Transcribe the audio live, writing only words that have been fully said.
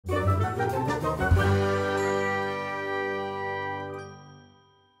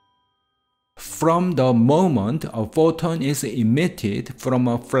From the moment a photon is emitted from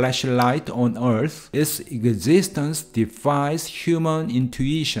a flashlight on Earth, its existence defies human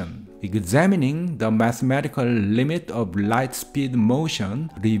intuition. Examining the mathematical limit of light speed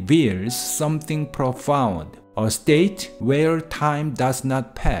motion reveals something profound. A state where time does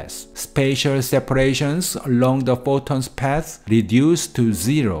not pass. Spatial separations along the photon's path reduce to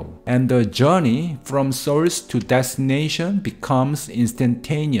zero, and the journey from source to destination becomes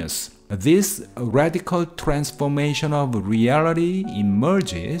instantaneous. This radical transformation of reality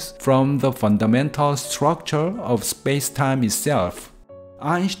emerges from the fundamental structure of spacetime itself.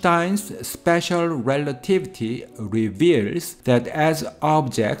 Einstein's special relativity reveals that as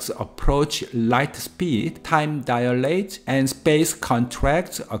objects approach light speed, time dilates and space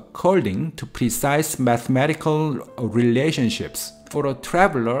contracts according to precise mathematical relationships. For a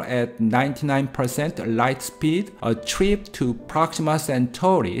traveler at 99% light speed, a trip to Proxima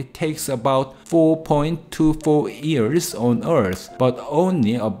Centauri takes about 4.24 years on Earth, but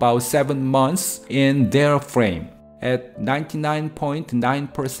only about 7 months in their frame. At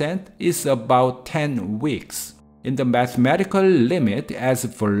 99.9%, it's about 10 weeks. In the mathematical limit, as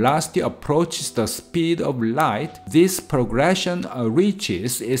velocity approaches the speed of light, this progression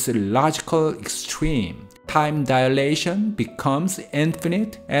reaches its logical extreme. Time dilation becomes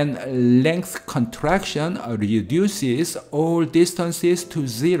infinite, and length contraction reduces all distances to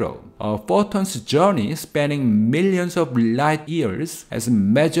zero. A photon's journey spanning millions of light years, as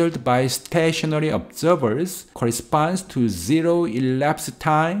measured by stationary observers, corresponds to zero elapsed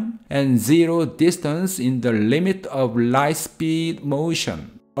time and zero distance in the limit of light speed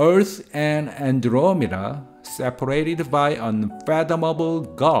motion. Earth and Andromeda, separated by unfathomable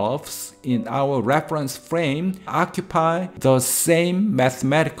gulfs in our reference frame, occupy the same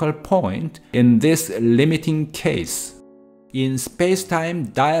mathematical point in this limiting case. In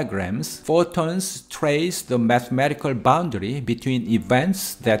spacetime diagrams, photons trace the mathematical boundary between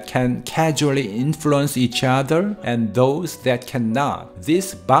events that can casually influence each other and those that cannot.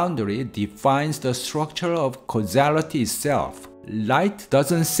 This boundary defines the structure of causality itself. Light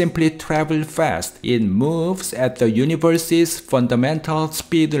doesn't simply travel fast, it moves at the universe's fundamental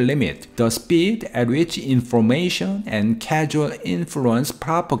speed limit, the speed at which information and causal influence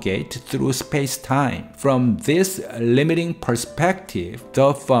propagate through space-time. From this limiting perspective,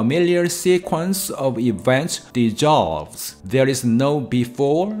 the familiar sequence of events dissolves. There is no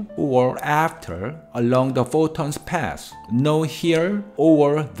before or after along the photon's path, no here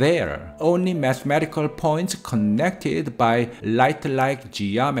or there, only mathematical points connected by light-like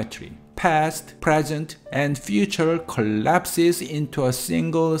geometry. Past, present, and future collapses into a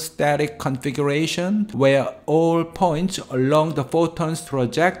single static configuration where all points along the photon's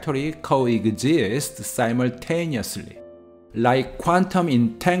trajectory coexist simultaneously. Like quantum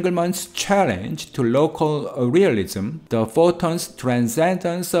entanglement's challenge to local realism, the photon's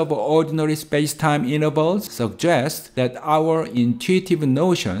transcendence of ordinary spacetime intervals suggests that our intuitive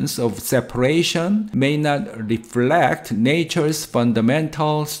notions of separation may not reflect nature's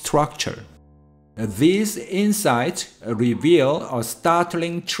fundamental structure. These insights reveal a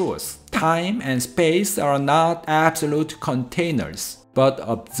startling truth. Time and space are not absolute containers, but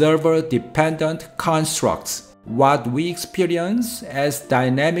observer-dependent constructs. What we experience as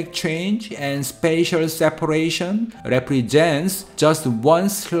dynamic change and spatial separation represents just one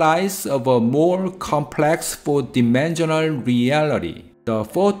slice of a more complex four-dimensional reality. The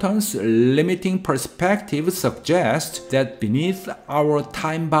photon's limiting perspective suggests that beneath our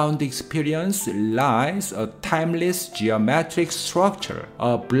time-bound experience lies a timeless geometric structure,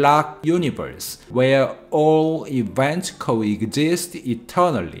 a block universe, where all events coexist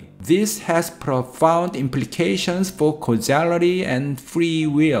eternally. This has profound implications for causality and free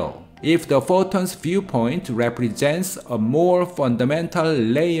will. If the photon's viewpoint represents a more fundamental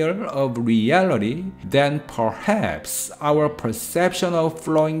layer of reality, then perhaps our perception of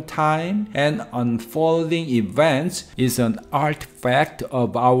flowing time and unfolding events is an artifact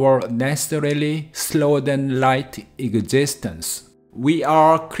of our necessarily slower-than-light existence. We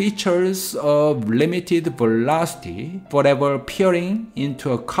are creatures of limited velocity, forever peering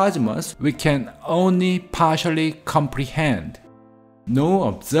into a cosmos we can only partially comprehend. No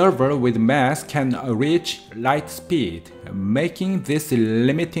observer with mass can reach light speed, making this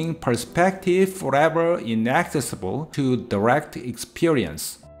limiting perspective forever inaccessible to direct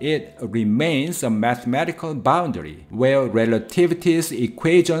experience. It remains a mathematical boundary where relativity's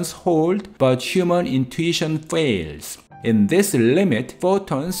equations hold, but human intuition fails. In this limit,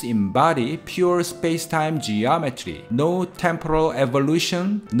 photons embody pure spacetime geometry, no temporal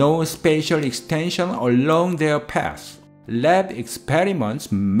evolution, no spatial extension along their path. Lab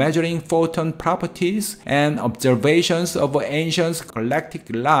experiments measuring photon properties and observations of ancient galactic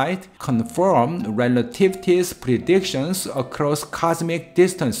light confirmed relativity's predictions across cosmic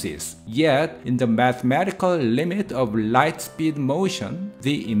distances. Yet, in the mathematical limit of light speed motion,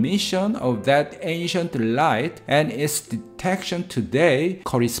 the emission of that ancient light and its detection today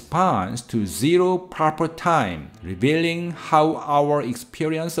corresponds to zero proper time, revealing how our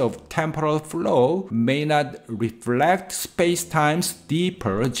experience of temporal flow may not reflect spacetime's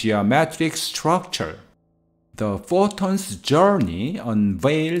deeper geometric structure. The photon's journey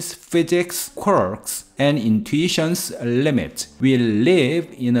unveils physics quirks and intuition's limits. We live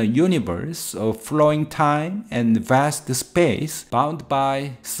in a universe of flowing time and vast space bound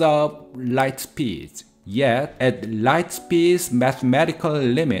by sub-light speeds. Yet, at light speed's mathematical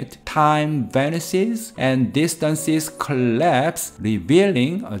limit, time vanishes and distances collapse,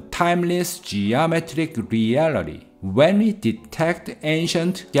 revealing a timeless geometric reality. When we detect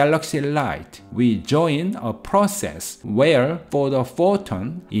ancient galaxy light, we join a process where, for the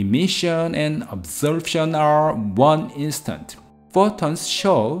photon, emission and absorption are one instant. Photons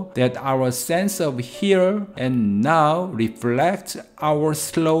show that our sense of here and now reflects our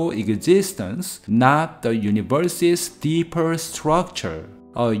slow existence, not the universe's deeper structure.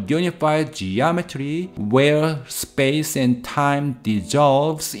 A unified geometry where space and time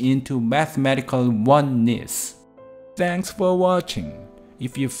dissolves into mathematical oneness. Thanks for watching.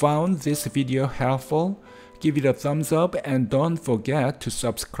 If you found this video helpful, give it a thumbs up and don't forget to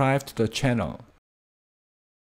subscribe to the channel.